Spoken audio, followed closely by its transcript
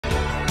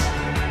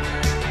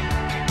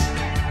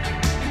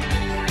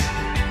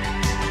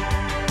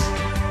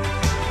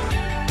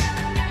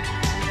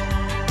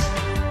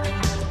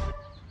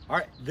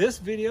This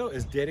video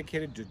is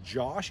dedicated to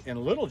Josh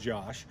and little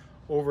Josh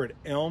over at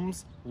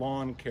Elms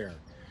Lawn Care.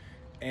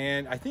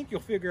 And I think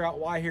you'll figure out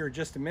why here in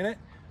just a minute.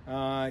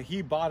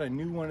 He bought a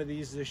new one of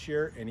these this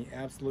year and he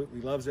absolutely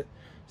loves it.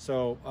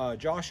 So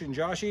Josh and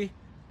Joshy,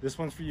 this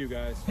one's for you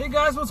guys. Hey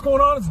guys, what's going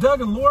on? It's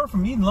Doug and Laura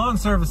from Eden Lawn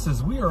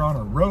Services. We are on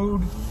a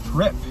road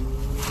trip.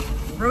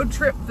 Road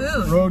trip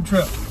food. Road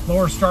trip.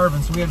 Laura's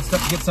starving, so we had to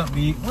stop to get something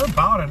to eat. We're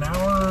about an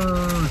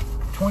hour,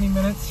 20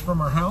 minutes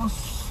from our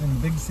house in the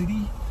big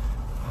city.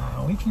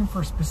 We came for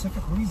a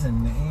specific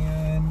reason,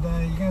 and you're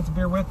gonna have to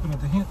bear with me.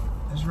 The hint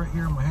is right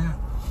here on my hat.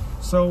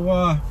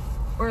 So,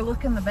 or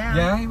look in the back.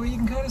 Yeah, well, you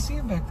can kind of see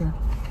it back there.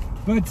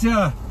 But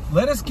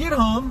let us get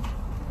home,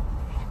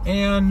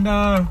 and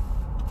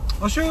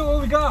I'll show you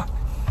what we got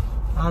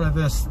out of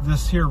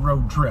this here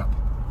road trip.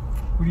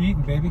 What are you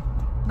eating, baby?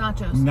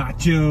 Nachos.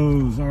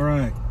 Nachos. All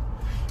right.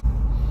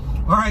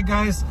 All right,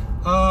 guys.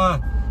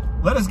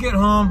 Let us get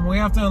home. We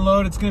have to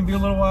unload. It's going to be a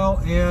little while,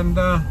 and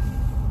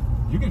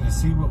you're going to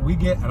see what we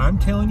get. And I'm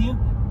telling you,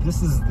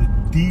 this is the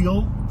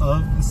deal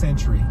of the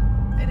century.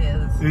 It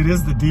is. It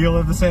is the deal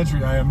of the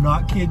century. I am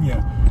not kidding you.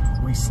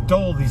 We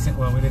stole these.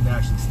 Well, we didn't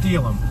actually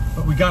steal them,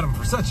 but we got them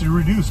for such a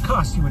reduced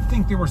cost. You would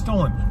think they were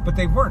stolen, but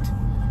they weren't.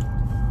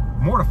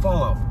 More to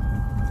follow.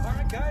 All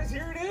right, guys,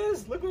 here it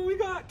is. Look what we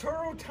got.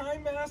 Toro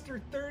Time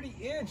Master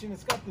 30-inch, and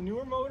it's got the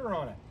newer motor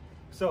on it.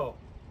 So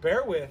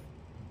bear with.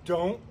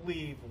 Don't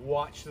leave.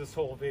 Watch this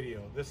whole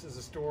video. This is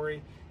a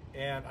story,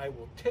 and I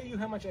will tell you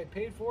how much I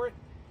paid for it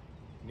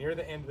near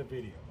the end of the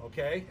video,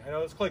 okay? I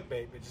know it's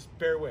clickbait, but just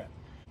bear with.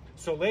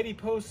 So lady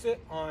posts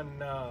it on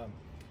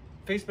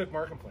Facebook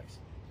Marketplace,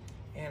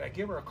 and I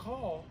give her a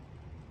call,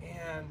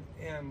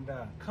 and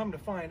come to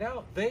find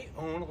out, they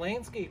own a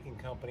landscaping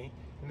company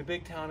in the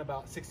big town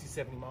about 60,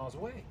 70 miles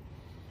away.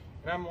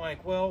 And I'm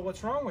like, well,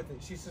 what's wrong with it?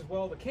 She says,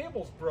 well, the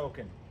cable's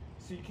broken,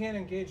 so you can't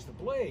engage the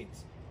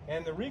blades.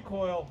 And the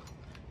recoil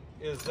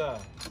is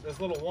a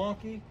little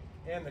wonky,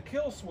 and the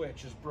kill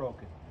switch is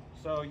broken.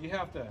 So you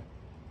have to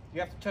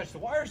touch the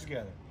wires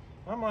together.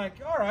 I'm like,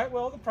 all right,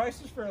 well, the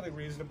price is fairly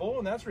reasonable,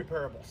 and that's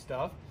repairable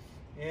stuff.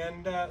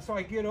 And so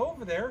I get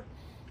over there,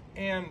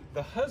 and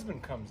the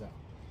husband comes out.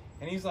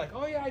 And he's like,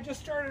 oh yeah, I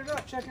just started it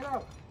up, check it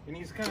out. And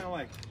he's kind of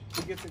like,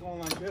 he gets it going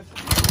like this.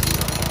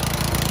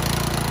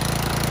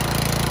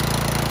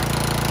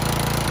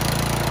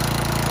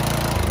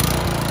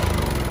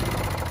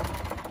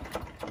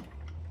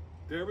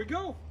 There we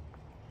go.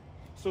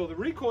 So the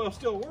recoil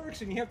still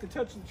works, and you have to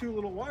touch the two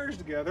little wires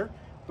together,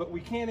 but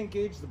we can't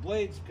engage the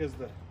blades because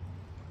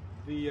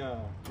the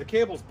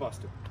cable's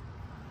busted.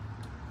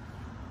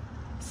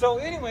 So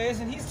anyways,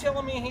 and he's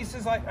telling me, he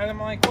says,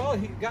 I'm like, well,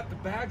 he got the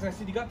bags. And I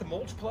said, you got the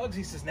mulch plugs?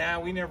 He says, nah,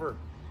 we never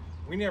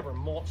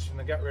mulched, and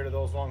I got rid of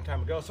those a long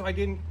time ago. So I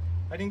didn't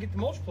get the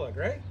mulch plug,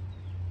 right?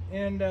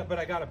 And but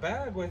I got a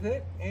bag with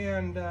it,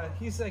 and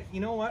he's like,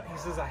 you know what? He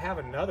says, I have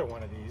another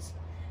one of these.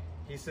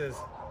 He says,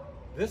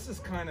 this is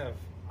kind of,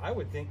 I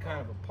would think,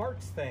 kind of a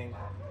parts thing.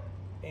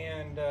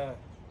 And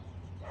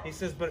he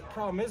says, but the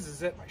problem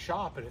is at my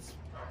shop, and it's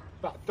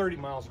about 30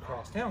 miles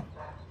across town.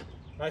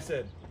 And I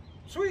said,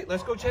 sweet,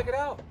 let's go check it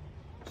out.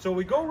 So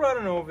we go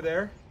running over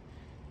there,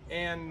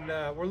 and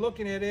we're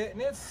looking at it,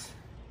 and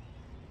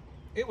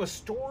it was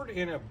stored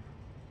in a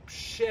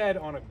shed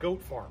on a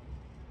goat farm,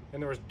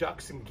 and there was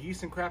ducks and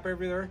geese and crap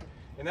everywhere,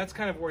 and that's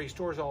kind of where he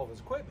stores all of his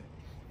equipment.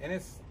 And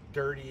it's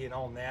dirty and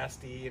all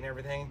nasty and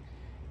everything.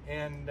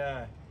 And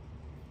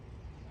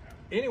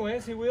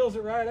anyways, he wheels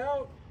it right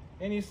out,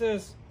 and he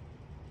says,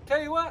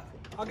 tell you what,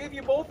 I'll give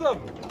you both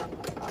of them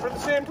for the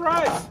same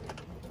price.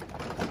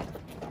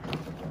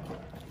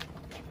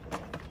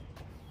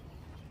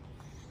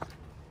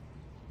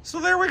 So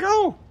there we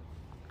go.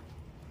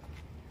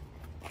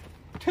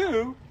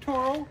 2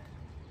 Toro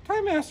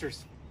Time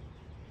Masters.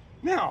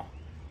 Now,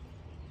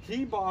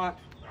 he bought,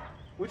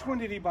 which one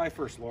did he buy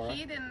first, Laura?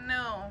 He didn't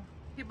know.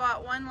 He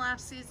bought one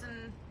last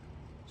season,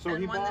 so and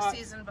he one bought, the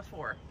season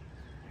before.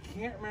 I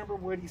can't remember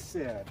what he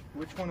said,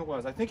 which one it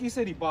was. I think he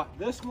said he bought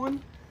this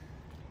one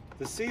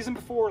the season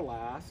before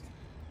last.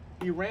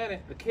 He ran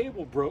it, the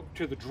cable broke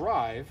to the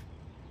drive,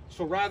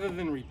 so rather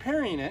than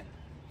repairing it,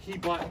 he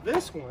bought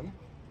this one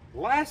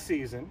last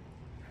season,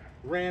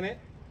 ran it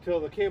till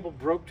the cable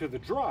broke to the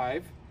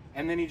drive,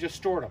 and then he just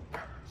stored them.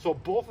 So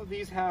both of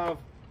these have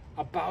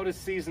about a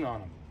season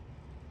on them.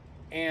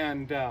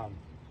 And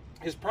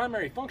his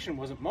primary function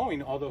wasn't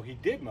mowing, although he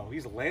did mow.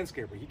 He's a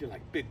landscaper. He did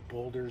like big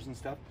boulders and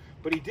stuff,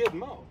 but he did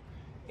mow.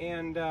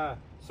 And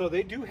so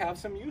they do have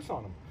some use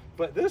on them.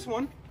 But this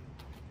one,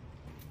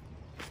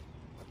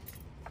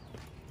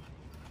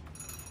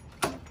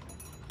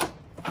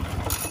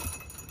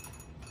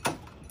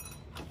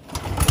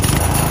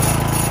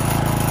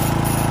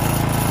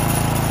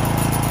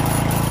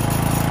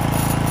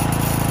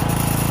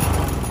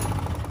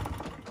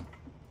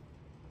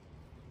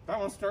 that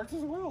one starts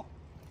as well.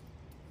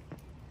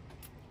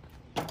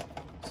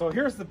 So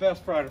here's the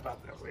best part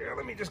about this. Here,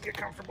 let me just get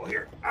comfortable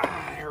here.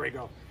 Here we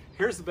go.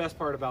 Here's the best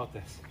part about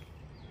this.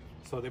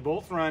 So they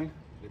both run.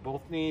 They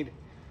both need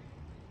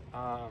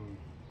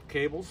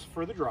cables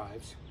for the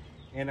drives.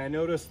 and I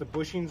noticed the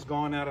bushing's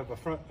gone out of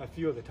a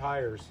few of the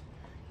tires,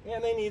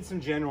 and they need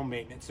some general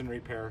maintenance and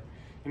repair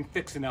and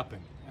fixing up.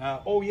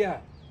 Oh yeah,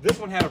 this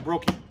one had a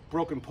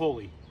broken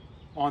pulley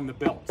on the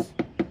belts.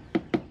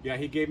 Yeah,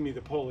 he gave me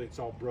the pulley, it's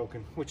all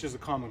broken, which is a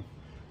common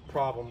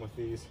problem with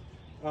these.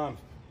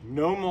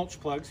 No mulch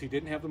plugs, he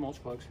didn't have the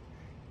mulch plugs.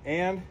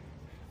 And,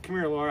 come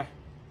here, Laura.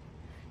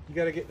 You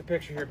gotta get the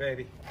picture here,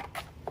 baby.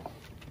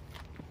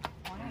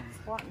 Why not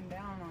squatting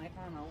down like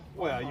on a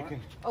Well, you lawnmower?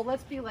 can. Oh,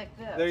 let's be like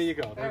this. There you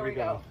go. There we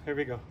go. There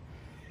we go.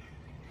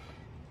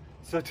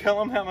 So tell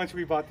them how much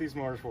we bought these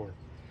motors for.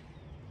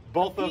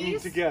 Both of them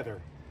piece?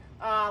 together.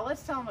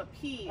 Let's tell them a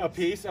piece. A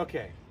piece?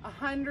 Okay.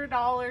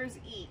 $100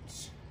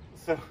 each.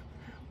 So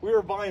we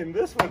were buying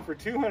this one for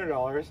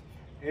 $200,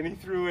 and he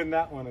threw in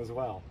that one as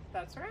well.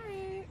 That's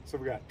right. So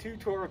we got two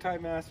Toro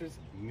Time Masters,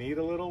 need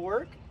a little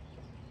work,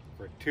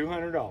 for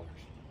 $200.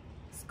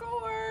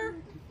 Score.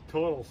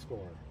 Total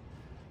score.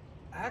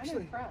 I'm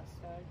Actually,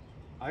 impressed, Doug.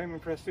 I am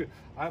impressed too.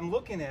 I'm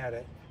looking at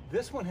it.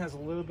 This one has a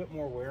little bit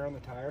more wear on the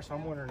tire, so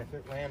I'm wondering if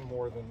it ran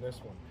more than this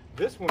one.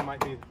 This one might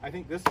be, I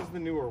think this is the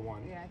newer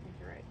one, Yeah, I think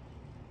you're right.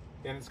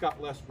 and it's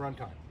got less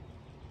runtime,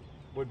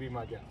 would be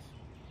my guess.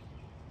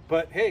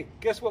 But hey,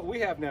 guess what we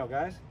have now,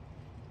 guys?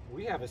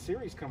 We have a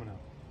series coming up.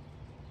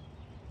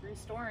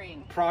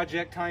 Restoring.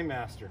 Project Time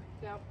Master.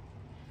 Yep.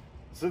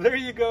 So there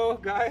you go,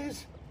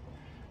 guys.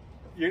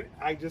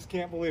 I just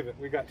can't believe it.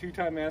 We got two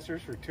Time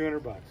Masters for 200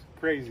 bucks.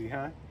 Crazy,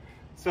 huh?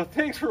 So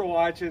thanks for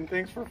watching.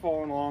 Thanks for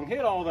following along. Hit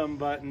all them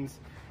buttons.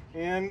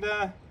 And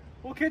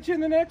we'll catch you in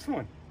the next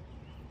one.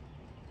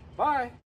 Bye.